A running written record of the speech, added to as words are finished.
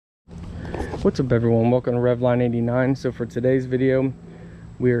What's up everyone, welcome to Revline89. So for today's video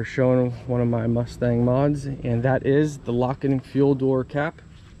we are showing one of my Mustang mods, and that is the locking fuel door cap.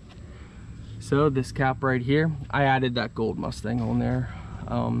 So this cap right here, I added that gold Mustang on there,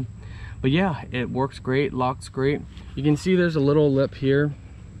 but yeah, it works great, locks great. You can see there's a little lip here,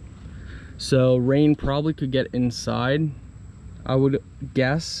 so rain probably could get inside, I would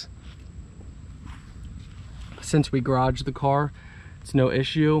guess. Since we garaged the car, it's no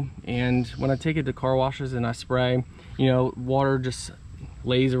issue. And when I take it to car washes and I spray, you know, water just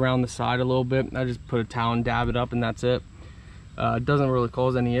lays around the side a little bit. I just put a towel and dab it up and that's it. It doesn't really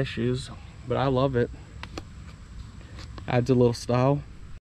cause any issues, but I love it. Adds a little style.